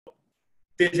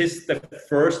this is the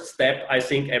first step I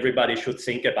think everybody should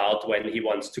think about when he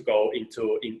wants to go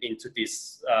into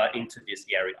this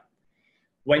area.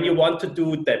 When you want to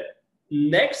do the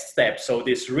next step, so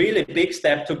this really big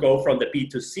step to go from the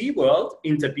B2C world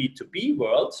into B2B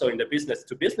world, so in the business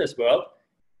to business world,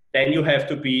 then you have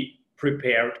to be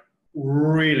prepared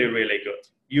really, really good.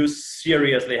 You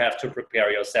seriously have to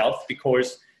prepare yourself,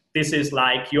 because this is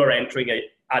like you're entering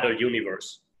another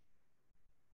universe.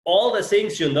 All the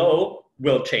things you know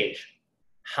will change.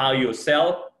 How you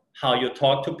sell, how you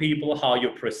talk to people, how you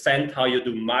present, how you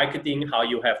do marketing, how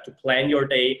you have to plan your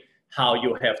day, how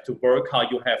you have to work, how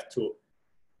you have to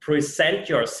present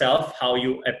yourself, how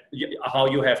you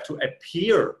have to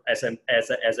appear as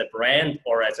a brand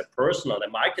or as a person on the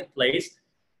marketplace.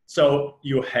 So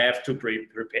you have to be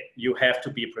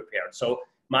prepared. So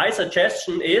my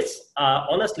suggestion is,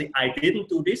 honestly, I didn't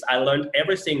do this. I learned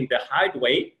everything the hard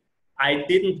way. I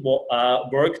didn't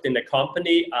work in a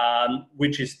company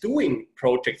which is doing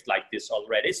projects like this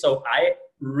already. So I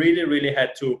really, really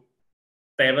had to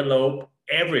develop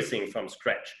everything from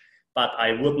scratch. But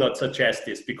I would not suggest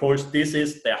this, because this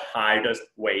is the hardest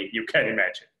way you can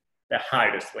imagine. The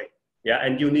hardest way. Yeah,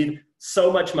 and you need so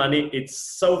much money. It's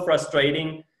so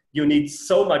frustrating. You need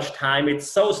so much time. It's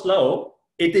so slow.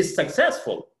 It is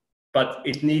successful, but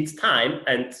it needs time,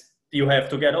 and you have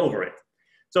to get over it.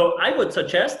 So I would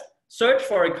suggest search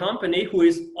for a company who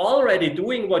is already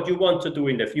doing what you want to do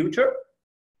in the future.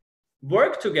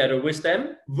 Work together with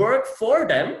them. Work for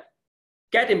them.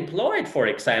 Get employed, for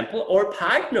example, or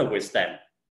partner with them.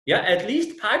 Yeah, at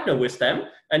least partner with them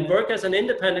and work as an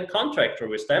independent contractor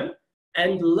with them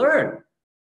and learn.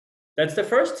 That's the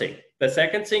first thing. The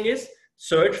second thing is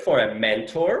search for a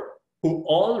mentor who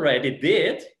already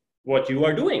did what you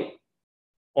are doing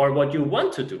or what you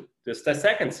want to do. That's the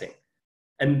second thing.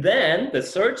 And then the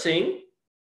third thing,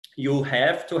 you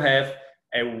have to have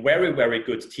a very, very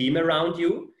good team around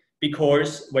you.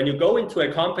 Because when you go into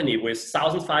a company with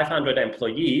 1,500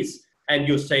 employees and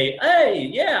you say, hey,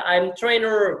 yeah, I'm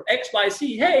trainer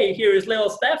XYZ. Hey, here is little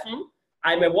Stephan.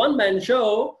 I'm a one-man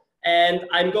show and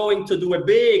I'm going to do a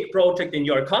big project in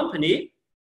your company.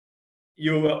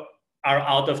 You are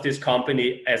out of this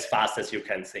company as fast as you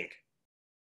can think.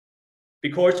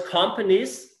 Because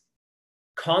companies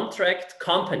contract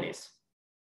companies.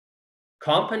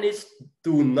 Companies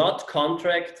do not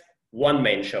contract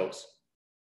one-man shows.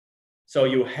 So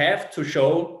you have to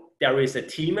show there is a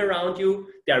team around you,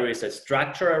 there is a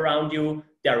structure around you,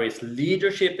 there is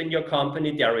leadership in your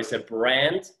company, there is a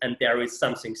brand, and there is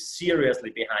something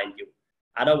seriously behind you.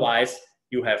 Otherwise,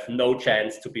 you have no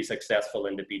chance to be successful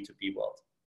in the B2B world.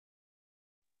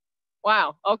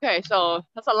 Wow. Okay. So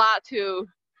that's a lot to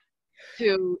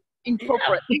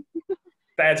incorporate. Yeah,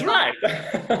 that's right.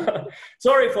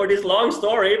 Sorry for this long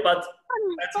story, but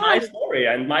that's my story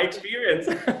and my experience.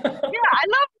 Yeah, I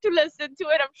love to listen to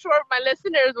it. I'm sure my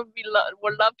listeners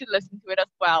would love to listen to it as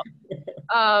well.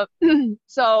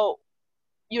 So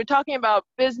you're talking about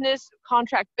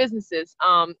contract businesses.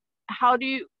 How do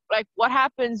you, what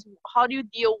happens? How do you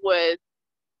deal with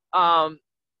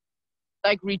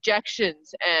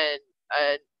rejections and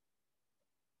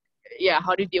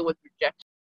how do you deal with rejection?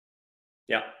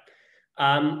 Yeah.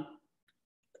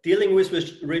 Dealing with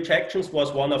rejections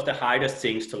was one of the hardest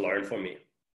things to learn for me,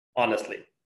 honestly.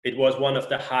 It was one of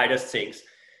the hardest things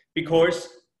because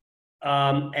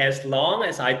as long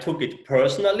as I took it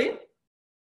personally,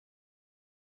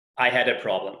 I had a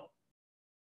problem.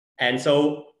 And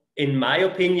so, in my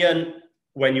opinion,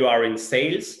 when you are in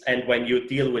sales and when you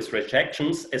deal with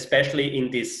rejections, especially in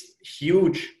these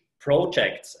huge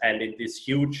projects and in these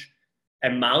huge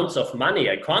amounts of money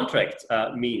a contract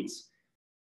means,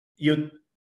 you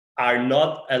are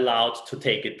not allowed to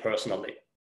take it personally.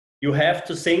 You have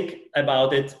to think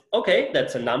about it. Okay,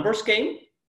 that's a numbers game.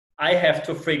 I have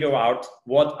to figure out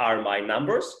what are my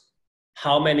numbers,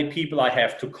 how many people I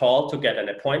have to call to get an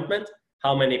appointment,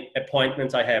 how many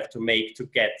appointments I have to make to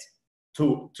get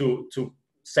to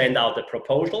send out a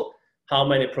proposal, how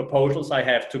many proposals I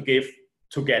have to give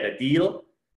to get a deal,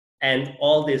 and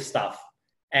all this stuff.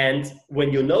 And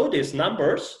when you know these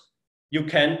numbers, you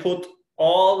can put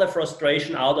all the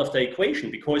frustration out of the equation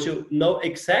because you know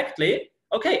exactly,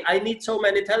 okay, I need so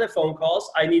many telephone calls,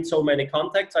 I need so many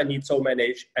contacts, I need so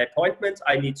many appointments,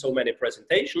 I need so many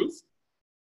presentations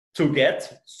to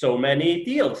get so many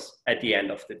deals at the end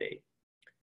of the day.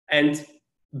 And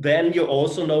then you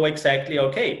also know exactly,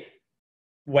 okay,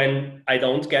 when I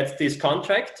don't get this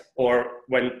contract or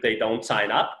when they don't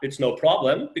sign up, it's no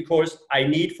problem because I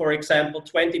need, for example,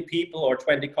 20 people or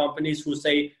 20 companies who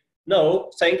say,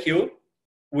 no, thank you,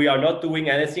 we are not doing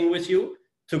anything with you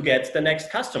to get the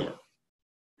next customer.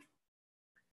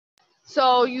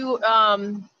 So you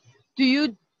do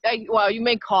you like, well, you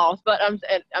make calls, but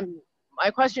my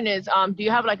question is, do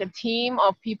you have like a team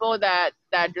of people that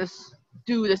just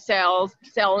do the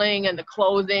selling and the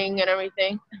closing and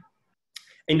everything?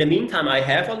 In the meantime, I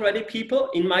have already people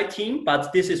in my team,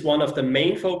 but this is one of the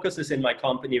main focuses in my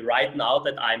company right now,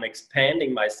 that I'm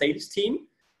expanding my sales team,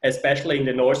 especially in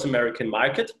the North American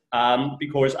market,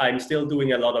 because I'm still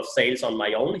doing a lot of sales on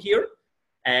my own here.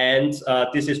 And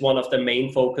this is one of the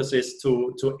main focuses,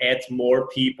 to add more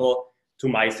people to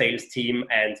my sales team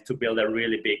and to build a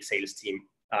really big sales team.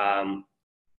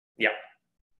 Yeah.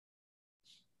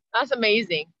 That's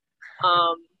amazing.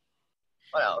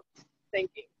 What else?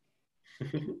 Thinking.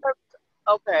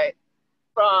 Okay.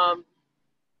 From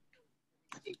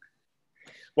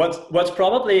what's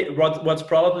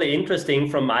probably interesting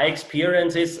from my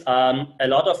experience is a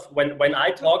lot of when I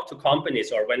talk to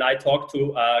companies, or when I talk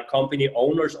to company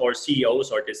owners or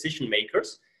CEOs or decision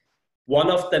makers,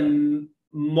 one of the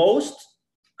most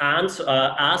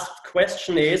asked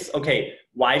question is, okay,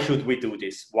 why should we do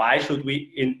this? Why should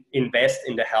we invest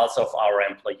in the health of our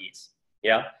employees?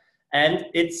 Yeah, and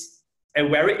it's a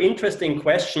very interesting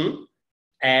question,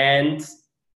 and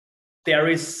there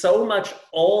is so much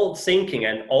old thinking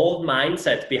and old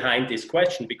mindset behind this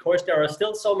question, because there are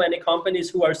still so many companies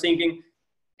who are thinking,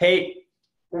 hey,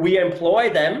 we employ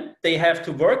them, they have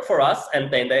to work for us,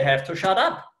 and then they have to shut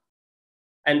up.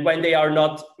 And when they are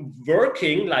not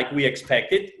working like we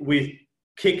expected, we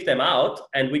kick them out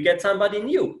and we get somebody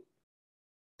new.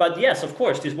 But yes, of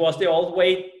course, this was the old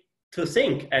way to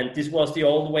think. And this was the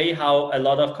old way how a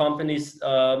lot of companies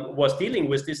was dealing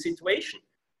with this situation.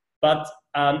 But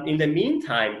in the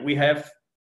meantime, we have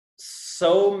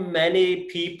so many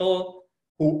people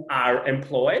who are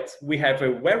employed. We have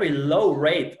a very low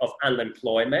rate of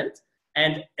unemployment,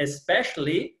 and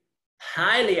especially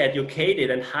highly educated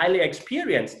and highly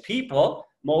experienced people,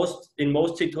 in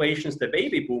most situations, the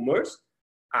baby boomers,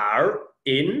 are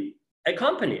in a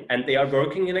company and they are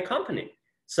working in a company.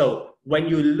 So when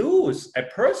you lose a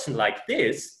person like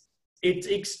this, it's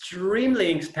extremely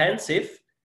expensive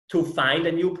to find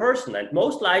a new person. And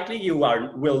most likely you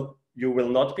will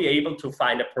not be able to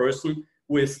find a person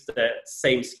with the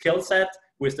same skill set,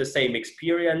 with the same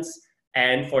experience,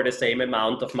 and for the same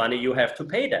amount of money you have to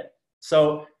pay them.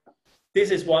 So this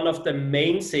is one of the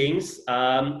main things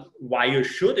why you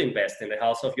should invest in the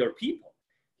health of your people.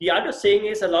 The other thing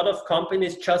is, a lot of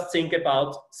companies just think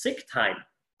about sick time.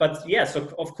 But yes,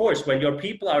 of course, when your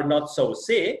people are not so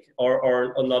sick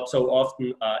or not so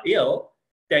often ill,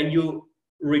 then you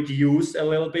reduce a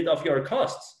little bit of your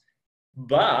costs.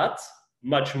 But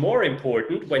much more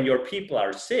important, when your people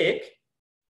are sick,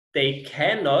 they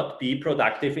cannot be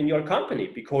productive in your company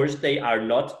because they are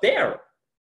not there.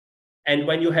 And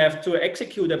when you have to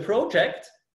execute a project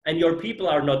and your people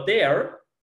are not there,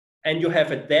 and you have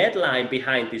a deadline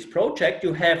behind this project,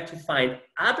 you have to find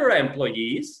other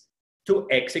employees to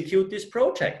execute this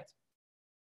project.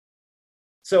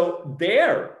 So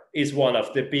there is one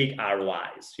of the big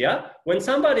ROIs. Yeah? When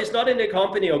somebody is not in the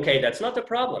company, okay, that's not a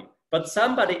problem. But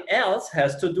somebody else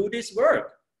has to do this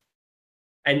work.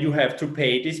 And you have to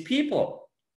pay these people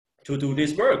to do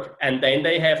this work. And then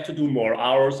they have to do more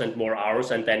hours,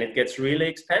 and then it gets really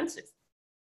expensive.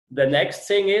 The next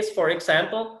thing is, for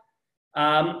example,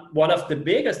 one of the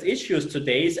biggest issues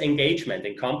today is engagement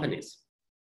in companies.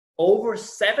 Over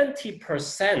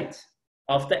 70%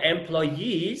 of the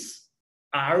employees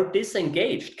are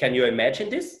disengaged. Can you imagine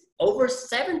this? Over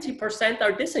 70%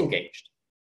 are disengaged.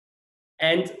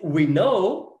 And we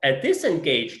know a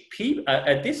disengaged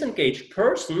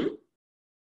person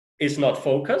is not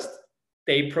focused.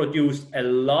 They produce a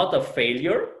lot of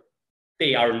failure.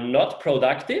 They are not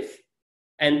productive,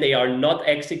 and they are not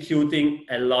executing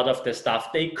a lot of the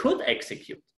stuff they could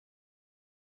execute.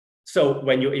 So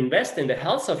when you invest in the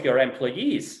health of your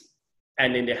employees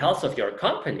and in the health of your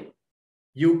company,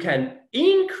 you can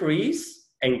increase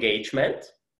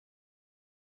engagement.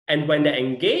 And when the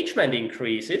engagement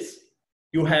increases,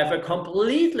 you have a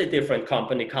completely different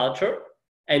company culture,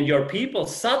 and your people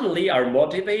suddenly are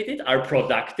motivated, are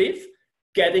productive,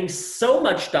 getting so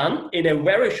much done in a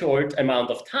very short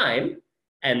amount of time.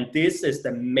 And this is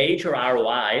the major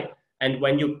ROI. And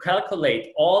when you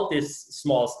calculate all these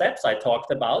small steps I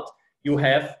talked about, you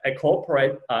have a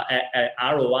corporate a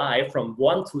ROI from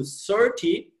 1 to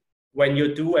 30 when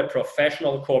you do a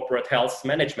professional corporate health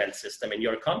management system in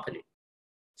your company.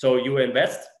 So you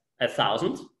invest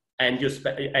 1,000 and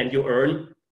you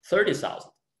earn 30,000,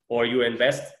 or you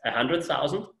invest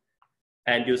 100,000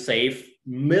 and you save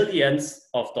millions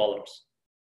of dollars.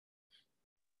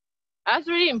 That's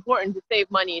really important to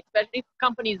save money, especially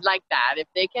companies like that. If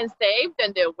they can save,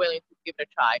 then they're willing to give it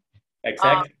a try.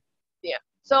 Exactly. Yeah.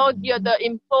 So the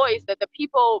employees, the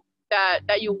people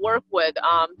that you work with,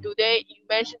 you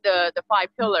mentioned the 5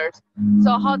 pillars.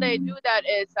 So how they do that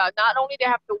is not only they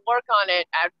have to work on it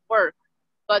at work,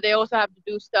 but they also have to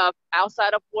do stuff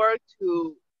outside of work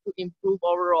to improve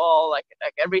overall, like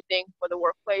everything for the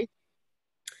workplace.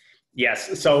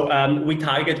 Yes, so we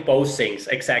target both things,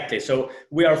 exactly. So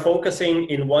we are focusing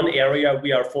in one area,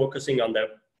 we are focusing on the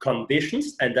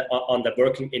conditions and on the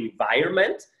working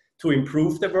environment to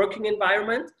improve the working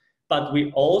environment, but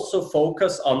we also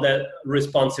focus on the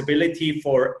responsibility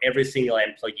for every single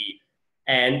employee.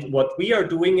 And what we are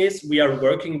doing is we are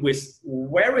working with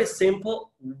very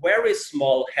simple, very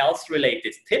small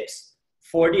health-related tips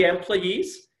for the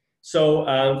employees. So,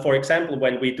 for example,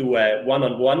 when we do a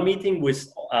one-on-one meeting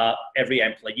with every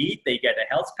employee, they get a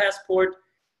health passport,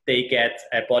 they get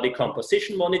a body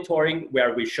composition monitoring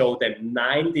where we show them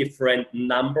 9 different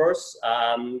numbers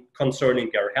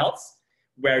concerning their health,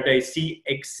 where they see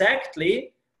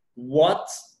exactly what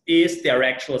is their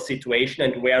actual situation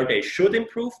and where they should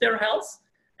improve their health.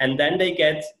 And then they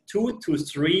get 2 to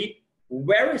 3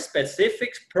 very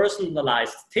specific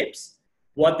personalized tips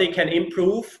what they can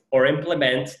improve or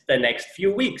implement the next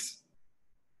few weeks.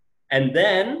 And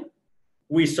then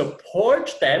we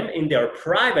support them in their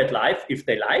private life, if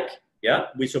they like,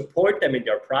 we support them in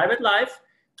their private life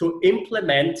to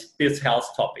implement these health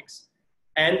topics.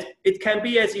 And it can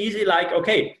be as easy like,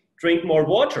 okay, drink more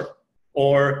water,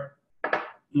 or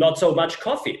not so much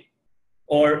coffee,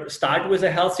 or start with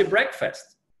a healthy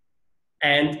breakfast.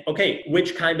 And okay,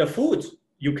 which kind of food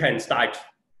you can start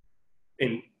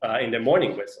in the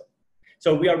morning with.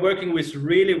 So we are working with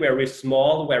really very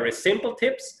small, very simple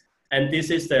tips. And this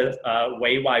is the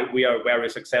way why we are very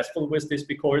successful with this,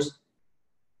 because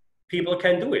people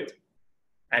can do it.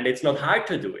 And it's not hard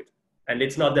to do it. And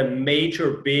it's not a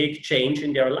major, big change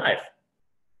in their life.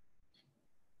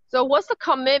 So what's the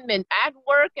commitment at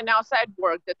work and outside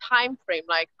work, the time frame?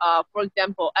 Like, for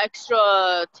example,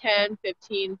 extra 10,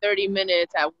 15, 30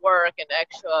 minutes at work and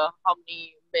extra how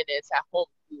many minutes at home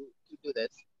to do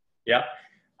this? Yeah.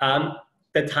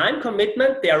 The time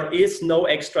commitment, there is no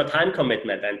extra time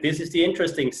commitment. And this is the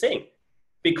interesting thing,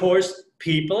 because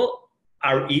people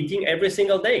are eating every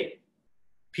single day.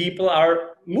 People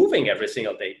are moving every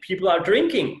single day. People are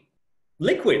drinking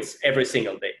liquids every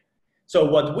single day. So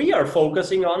what we are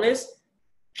focusing on is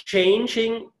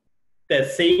changing the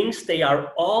things they are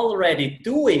already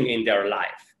doing in their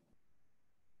life.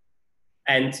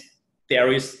 And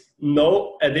there is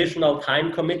no additional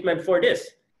time commitment for this.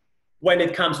 When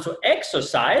it comes to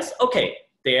exercise, okay,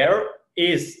 there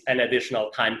is an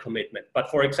additional time commitment. But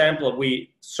for example,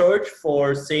 we search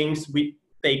for things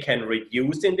they can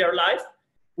reduce in their life,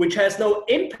 which has no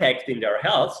impact in their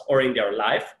health or in their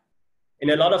life.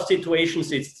 In a lot of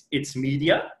situations, it's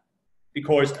media,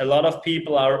 because a lot of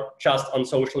people are just on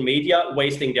social media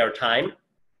wasting their time,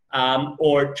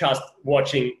 or just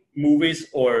watching movies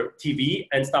or TV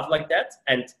and stuff like that,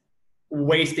 and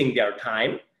wasting their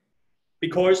time.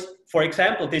 Because, for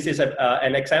example, this is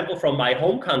an example from my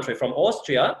home country, from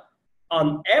Austria.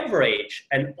 On average,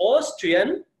 an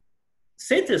Austrian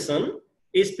citizen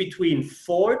is between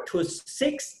 4 to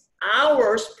 6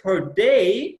 hours per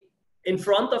day in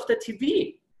front of the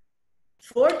TV.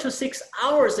 4 to 6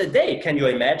 hours a day, can you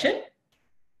imagine?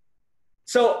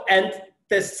 So, and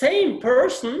the same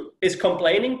person is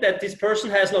complaining that this person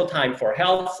has no time for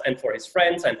health and for his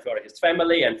friends and for his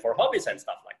family and for hobbies and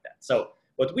stuff like that. So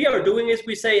what we are doing is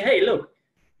we say, hey, look,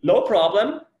 no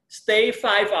problem, stay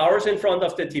 5 hours in front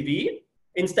of the TV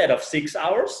instead of 6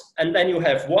 hours, and then you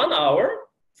have 1 hour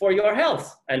for your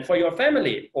health and for your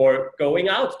family, or going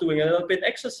out, doing a little bit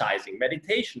exercising,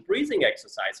 meditation, breathing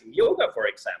exercising, yoga, for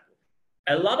example.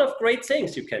 A lot of great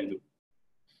things you can do.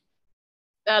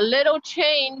 A little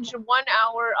change, 1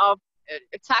 hour of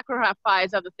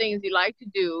sacrifice of the things you like to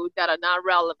do that are not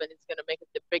relevant is going to make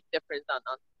a big difference on.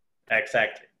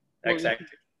 Exactly.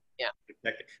 Yeah.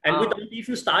 Exactly. And we don't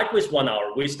even start with 1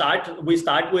 hour. We start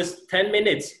with 10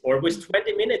 minutes or with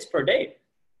 20 minutes per day.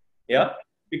 Yeah.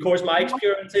 Because my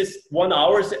experience is 1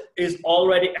 hour is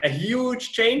already a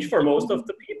huge change for most of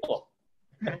the people.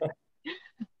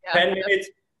 Yeah.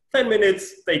 10 minutes,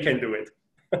 they can do it.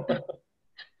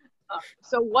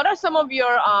 So what are some of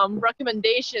your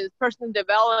recommendations, personal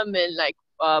development, like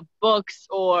books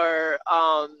or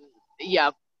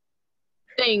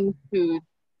things to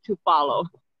follow?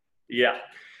 Yeah.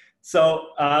 So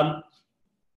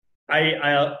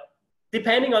I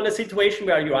depending on the situation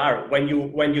where you are, when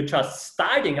you just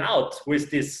starting out with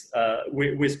this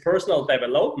with personal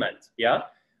development,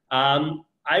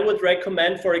 I would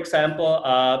recommend, for example,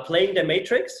 Playing the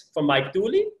Matrix from Mike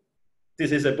Dooley.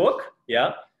 This is a book,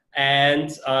 yeah.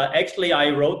 And actually, I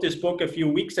wrote this book a few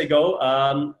weeks ago,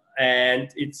 and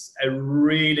it's a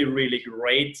really, really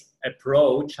great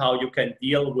approach how you can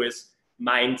deal with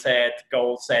mindset,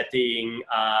 goal setting,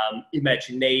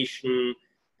 imagination,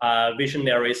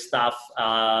 visionary stuff,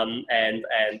 and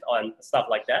stuff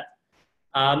like that.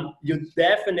 You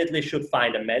definitely should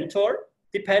find a mentor,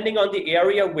 depending on the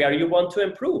area where you want to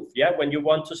improve. Yeah, when you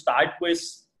want to start with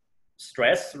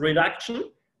stress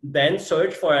reduction, then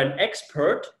search for an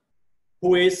expert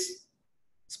who is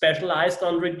specialized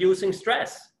on reducing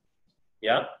stress.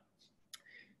 Yeah.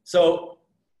 So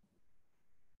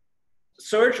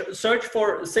search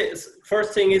for,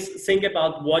 first thing is think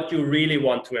about what you really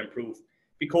want to improve.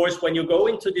 Because when you go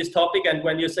into this topic and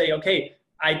when you say, okay,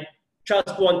 I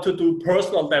just want to do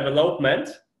personal development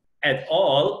at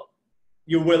all,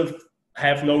 you will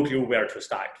have no clue where to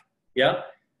start. Yeah.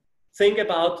 Think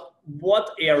about what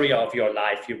area of your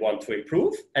life you want to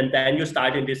improve, and then you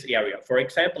start in this area. For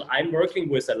example, I'm working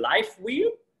with a life wheel,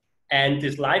 and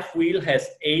this life wheel has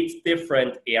 8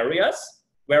 different areas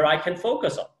where I can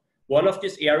focus on. One of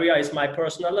this area is my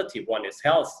personality, one is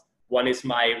health, one is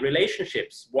my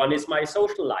relationships, one is my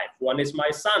social life, one is my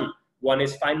son, one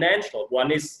is financial, one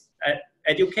is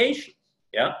education.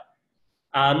 Yeah.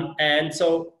 And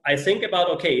so I think about,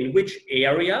 okay, in which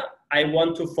area I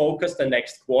want to focus the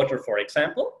next quarter, for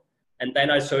example, and then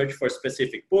I search for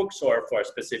specific books or for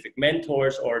specific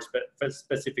mentors or for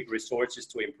specific resources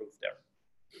to improve there.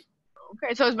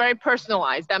 Okay, so it's very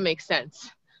personalized. That makes sense.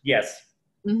 Yes.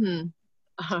 Mm-hmm.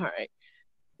 All right,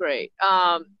 great.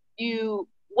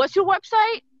 What's your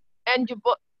website and your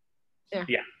book?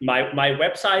 Yeah, my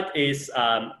website is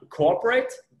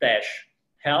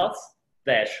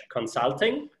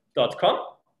corporate-health-consulting.com.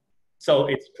 So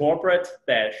it's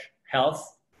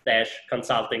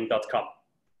corporate-health-consulting.com.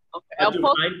 Okay. You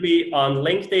find me on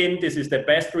LinkedIn. This is the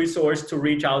best resource to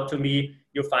reach out to me.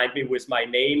 You find me with my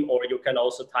name, or you can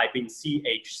also type in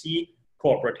CHC,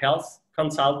 Corporate Health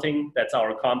Consulting. That's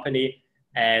our company,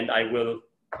 and I will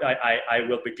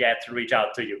be glad to reach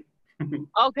out to you.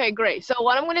 Okay, great. So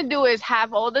what I'm going to do is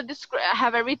have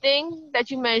have everything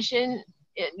that you mentioned.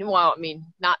 Well, I mean,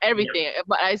 not everything,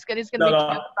 but it's going to be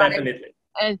definitely.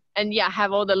 And yeah,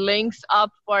 have all the links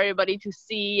up for everybody to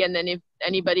see. And then if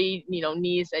anybody,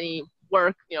 needs any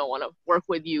work, want to work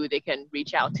with you, they can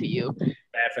reach out to you.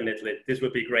 Definitely. This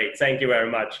would be great. Thank you very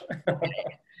much.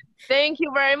 Thank you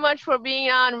very much for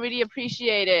being on. Really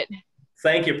appreciate it.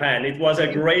 Thank you, Pan. It was a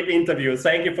great interview.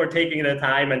 Thank you for taking the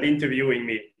time and interviewing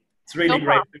me. It's really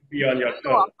great to be on your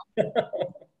show.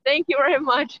 Thank you very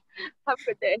much. Have a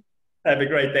good day. Have a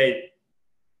great day.